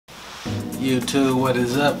YouTube, what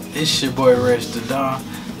is up? It's your boy REGDADON,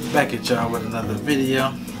 back at y'all with another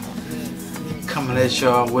video. Coming at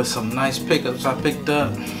y'all with some nice pickups I picked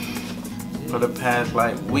up for the past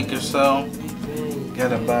week or so.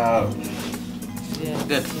 Got about a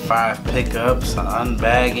good 5 pickups, an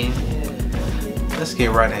unbagging. Let's get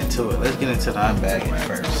right into it. Let's get into the unbagging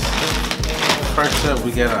first. First up,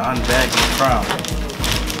 we got an unbagging from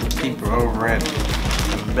people over at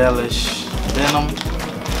Embellish Denim.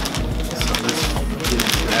 So let's get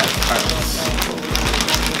into that first.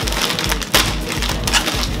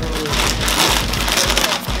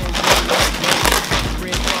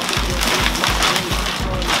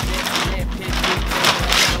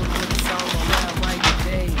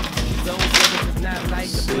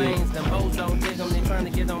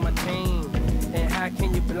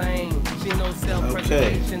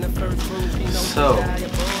 Okay, so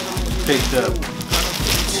picked up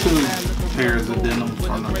 2 pairs of denim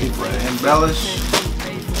from the people at Embellish.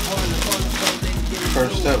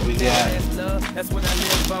 First up, we got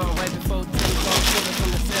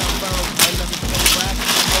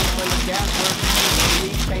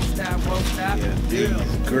these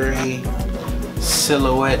gray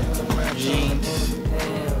silhouette jeans. I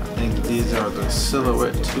think these are the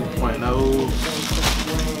Silhouette 2.0,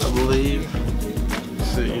 I believe.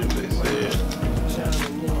 See if they said.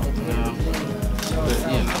 But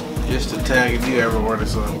you know, just the tag. If you ever order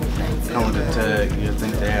some, come with the tag, you'd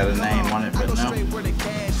think they had a name on it, but no.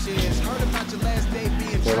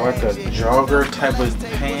 They're like a jogger type of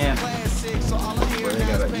pant, where they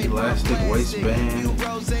got an elastic waistband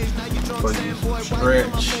for you to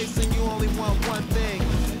stretch.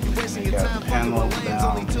 And they got panels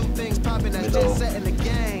down middle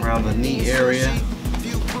around the knee area.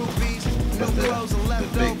 But the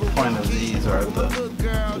big point of these are the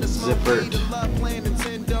zippered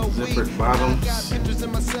bottoms. You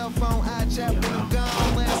know,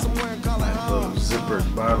 nice little zippered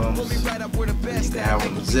bottoms. You can have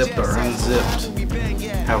them zipped or unzipped.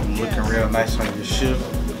 Have them looking real nice on your shoe.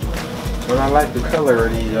 But I like the color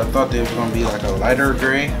of these. I thought they was going to be like a lighter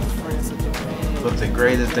gray. But the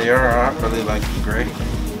gray that they are, I really like the gray.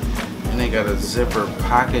 And they got a zipper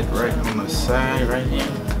pocket right on the side right here.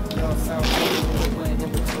 So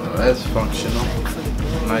that's functional.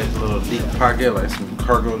 Nice little deep pocket, like some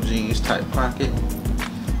cargo jeans type pocket.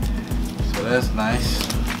 So that's nice.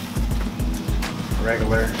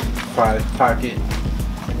 Regular 5 pocket.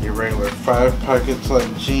 Your regular 5 pockets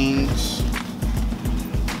like jeans.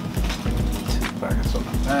 2 pockets on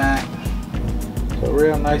the back. So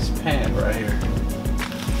real nice pant right here.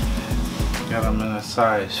 Got them in a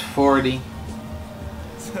size 40.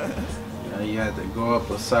 You had to go up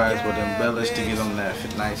a size with Embellish to get them that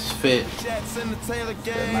nice fit. That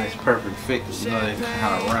nice perfect fit, because you know they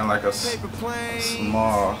kind of run like a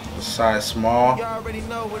small, a size small. But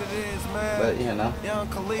you know,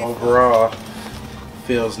 overall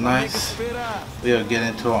feels nice. We'll get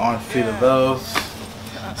into an on feet of those.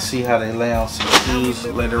 See how they lay on some shoes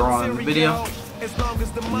later on in the video.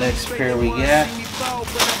 Next pair we got a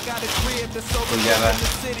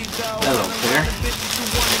yellow pair.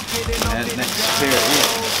 And that next pair we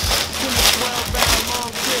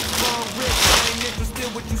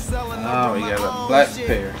got a black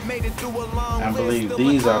pair. I believe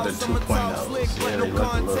these are the 2.0s. Yeah, they look a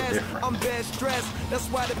little different.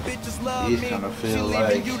 These kind of feel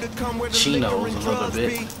like chinos a little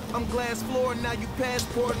bit.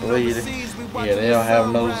 Yeah, they don't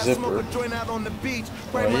have no zipper.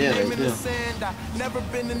 Oh yeah, they do.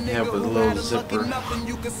 They have a little zipper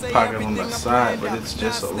pocket on the side, but it's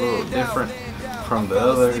just a little different from the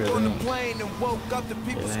other.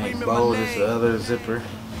 It ain't bold as the other zipper.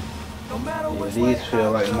 Yeah, these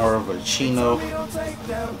feel like more of a chino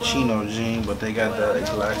jean, but they got that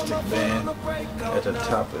elastic band at the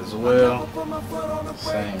top as well.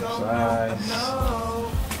 Same size.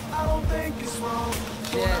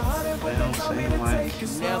 They don't seem like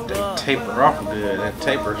they taper off good. That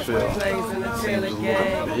taper feel seems a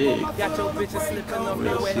little big.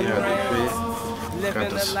 We'll see how they fit. Got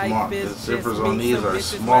the zippers on these are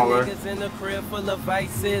smaller.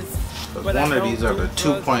 But one of these are the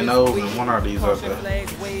 2.0s and one of these are the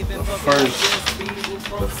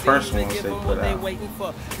first ones they put out.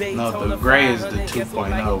 No, the gray is the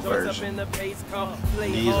 2.0 version.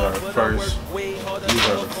 These are the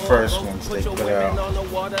first ones they put out.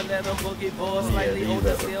 Yeah, these are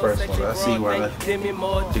the first ones. I see why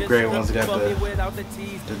the gray ones got the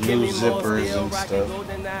new zippers and stuff. Yeah,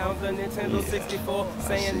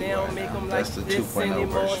 I see why. That's the 2.0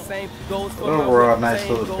 version. But overall, nice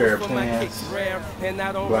little pair of pants.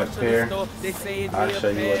 Black pair. I'll show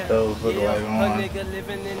you what those look like on.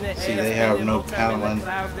 See, they have no paneling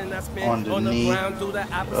on the knee. The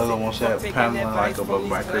other ones have paneling like of a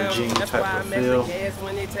micro jean type of feel.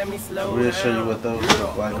 We'll show you what those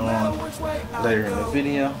look like on later in the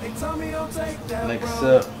video. Next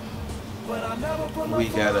up, we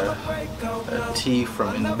got a tee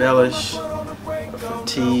from Embellish, a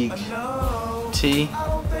fatigue tee,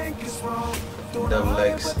 double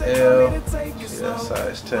XL, see that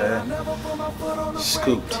size tag,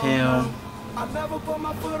 scooped hem,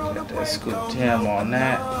 got that scooped hem on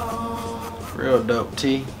that, real dope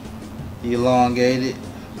tee, elongated,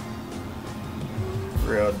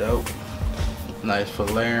 real dope, nice for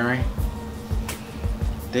layering.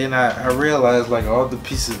 Then I realized like all the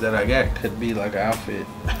pieces that I got could be like an outfit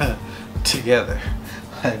together.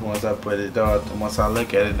 Like once I put it all, once I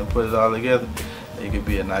look at it and put it all together, it could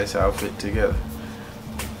be a nice outfit together.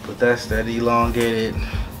 But that's that elongated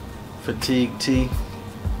fatigue tee.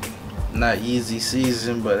 Not easy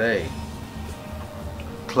season, but hey,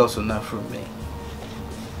 close enough for me.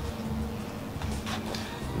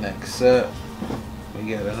 Next up, we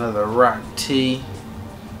got another rock tee.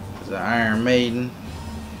 It's an Iron Maiden.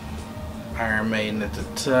 Iron Maiden at the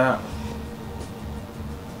top.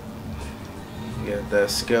 You got that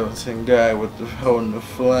skeleton guy with the holding the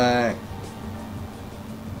flag.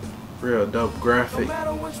 Real dope graphic.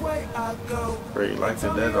 Really liked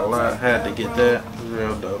that a lot. Had to get that.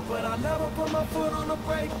 Real dope.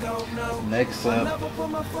 Next up,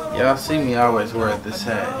 y'all see me always wear this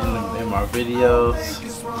hat in my videos.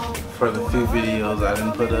 For the few videos I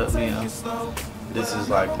didn't put up, you know. This is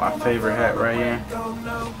like my favorite hat right here.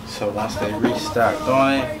 So once they restocked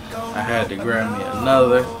on it, I had to grab me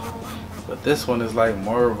another. But this one is like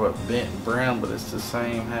more of a bent brim, but it's the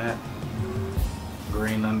same hat.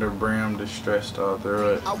 Green under brim, distressed all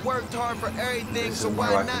through it. I worked hard for everything, so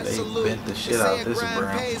why not salute? They bent the shit out this brim.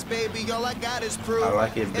 I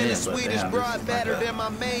like it bent, but damn, this is like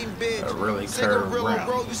a really curved brim.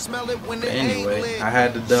 But anyway, I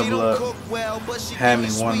had to double up. Had me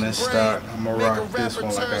one in stock. I'm gonna rock this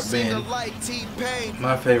one like I've been.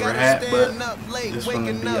 My favorite hat, but this one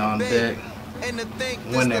will be on deck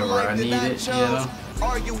whenever I need it, you know. So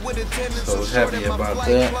I was happy about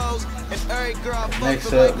that.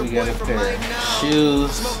 Next up, we got a pair of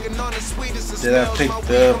shoes that I picked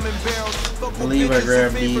up. I believe I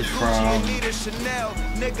grabbed these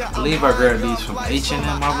from H&M.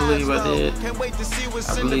 I believe I did. I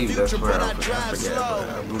believe that's where I forgot, but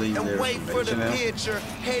I believe they're from H&M.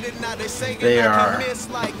 They are a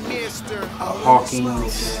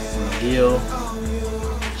Hawkins heel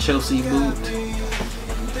Chelsea boot.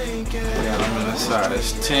 We got them in a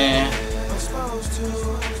size 10.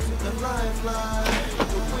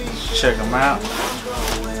 Check them out. My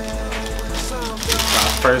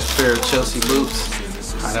first pair of Chelsea boots.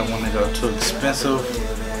 I didn't want to go too expensive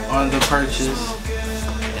on the purchase.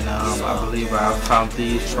 And I believe I found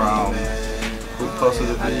these from, who posted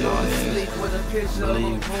a video on these? I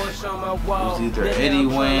believe it was either Eddie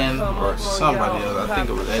Wynn or somebody else. I think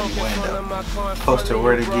it was Eddie Wynn that posted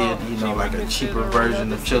where to get, you know, like a cheaper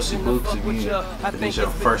version of Chelsea boots if it's your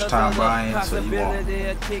first time buying, so you won't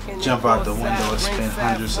jump out the window and spend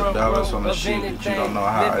hundreds of dollars on a shoe that you don't know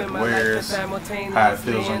how it wears, how it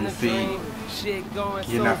feels on your feet.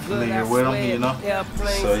 You're not familiar with them, you know.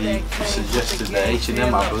 So he suggested the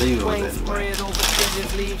H&M, I believe it was anyway.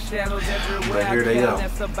 But here they go.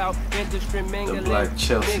 The black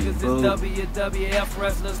Chelsea boot.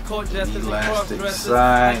 Elastic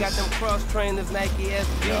size.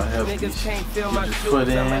 Y'all help you get your foot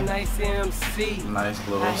in. Nice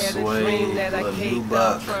little suede, little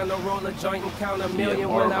nubuck. Yeah,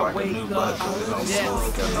 more of like a nubuck.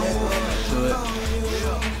 Got no movement to it.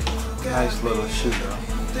 Nice little shoe though.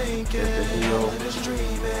 Get the heel.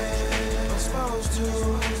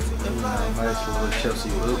 Nice little Chelsea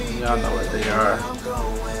boot. Y'all know what they are.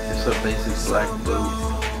 It's a basic black boot.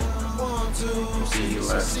 The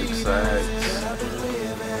elastic sides.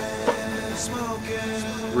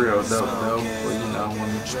 Real dope though. But you know, when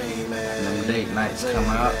them date nights come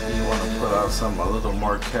out, you want to put out something a little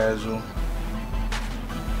more casual.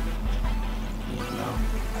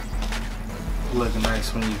 Looking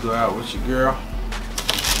nice when you go out with your girl.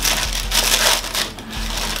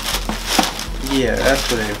 Yeah, that's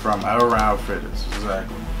where they're from. Urban Outfitters,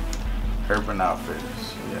 exactly. Urban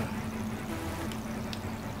Outfitters, yeah.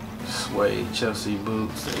 Suede Chelsea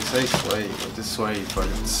boots. They say suede, but this suede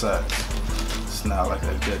fucking sucks. It's not like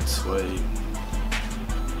a good suede.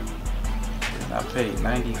 And I paid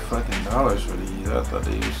 $90 fucking for these. I thought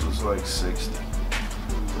these was like 60.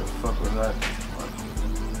 What the fuck was that?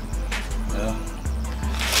 Yeah.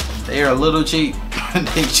 They are a little cheap.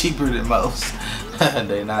 They're cheaper than most.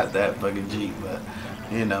 They not that fucking cheap, but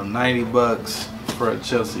you know, 90 bucks for a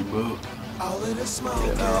Chelsea boot.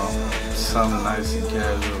 You know, something nice and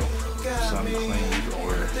casual, something clean you can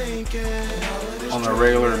wear on a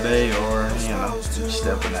regular day, or you know,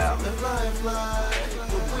 stepping out.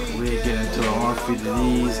 We get into the arm fit of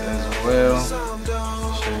these as well.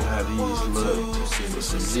 Show you how these look with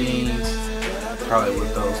some jeans, probably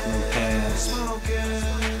with those new pants.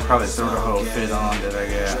 Probably throw the whole fit on that I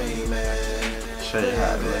got. Show you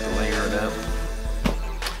how to look layered up.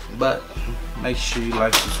 But make sure you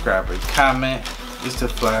like, subscribe, and comment. It's the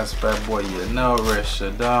flyest fat boy you know,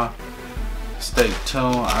 REGDADON. Stay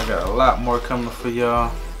tuned. I got a lot more coming for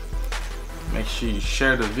y'all. Make sure you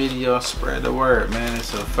share the video, spread the word, man.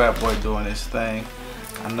 It's a fat boy doing this thing.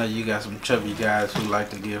 I know you got some chubby guys who like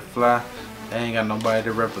to get fly. They ain't got nobody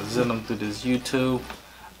to represent them through this YouTube.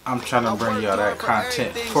 I'm trying to bring y'all that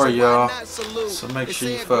content for y'all, so make sure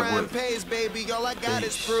you fuck with me. Peace.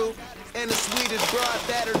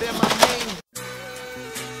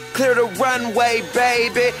 Clear the runway,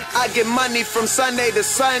 baby. I get money from Sunday to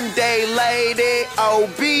Sunday, lady. Oh,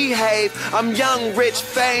 behave. I'm young, rich,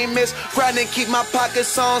 famous. Grind and keep my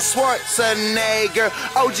pockets on Schwarzenegger.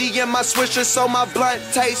 OG in my swisher, so my blunt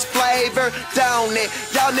tastes flavor. Down it.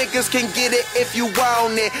 Y'all niggas can get it if you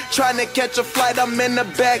want it. Trying to catch a flight, I'm in the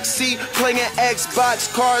backseat. Playing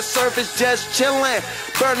Xbox, car service, just chillin'.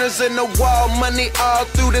 Burners in the wall, money all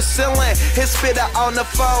through the ceiling. Hit spitter on the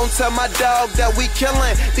phone, tell my dog that we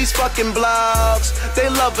killin'. These fucking blogs, they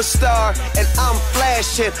love a star, and I'm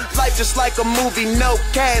flashing. Life just like a movie, no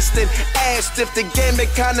casting. Asked if the game been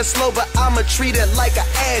kinda slow, but I'ma treat it like a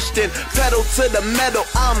Ashton. Pedal to the metal,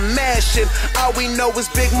 I'm mashing. All we know is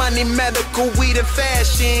big money, medical, weed, and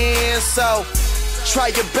fashion. So, try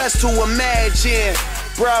your best to imagine,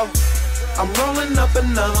 bro. I'm rolling up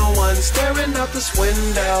another one, staring out this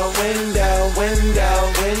window. They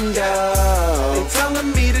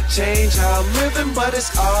telling me to change how I'm living, but it's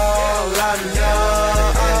all I know.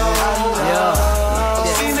 I've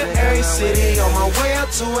seen it every city, on my way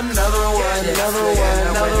out to another one.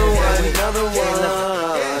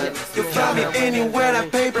 You'll find me anywhere that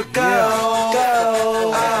paper goes.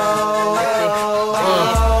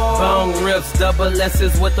 Bone rips, double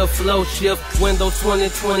S's with the flow shift. Windows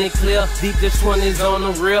 20/20 clear, deep dish 20s on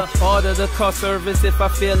the rear. Order the car service if I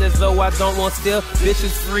feel as though I don't want still.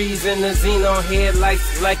 Bitches freeze in the xenon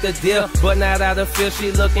headlights like a deer. But not out of fear,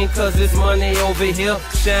 she looking cause it's money over here.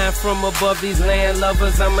 Shine from above these land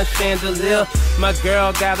lovers, I'm a chandelier. My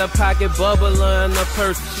girl got a pocket bubbler in her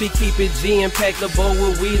purse. She keep it G and pack the bowl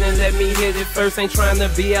with weed and let me hit it first. Ain't trying to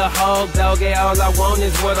be a hog dog, yeah, all I want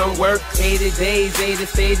is what I'm worth. 80 days, 80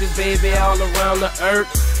 stages, baby, all around the earth.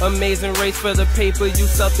 Amazing race for the paper, you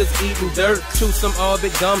suckers eating dirt. Chew some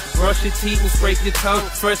orbit gum, brush your teeth and scrape your tongue.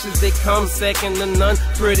 Fresh as they come, second to none.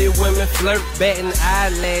 Pretty women flirt, batting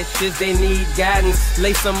eyelashes, they need guidance.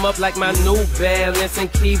 Lace them up like my New Balance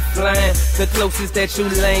and keep flying. The closest that you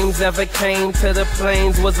lames ever came to the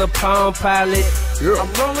plains was a Palm Pilot.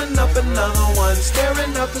 I'm rolling up another one,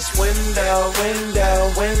 staring out this window. They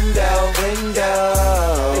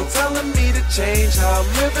telling me to change how I'm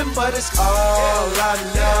living, but it's all I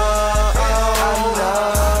know.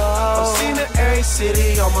 I've seen it every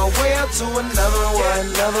city, on my way out to another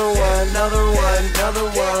one.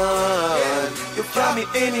 You'll find me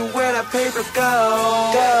anywhere that paper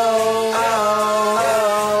goes.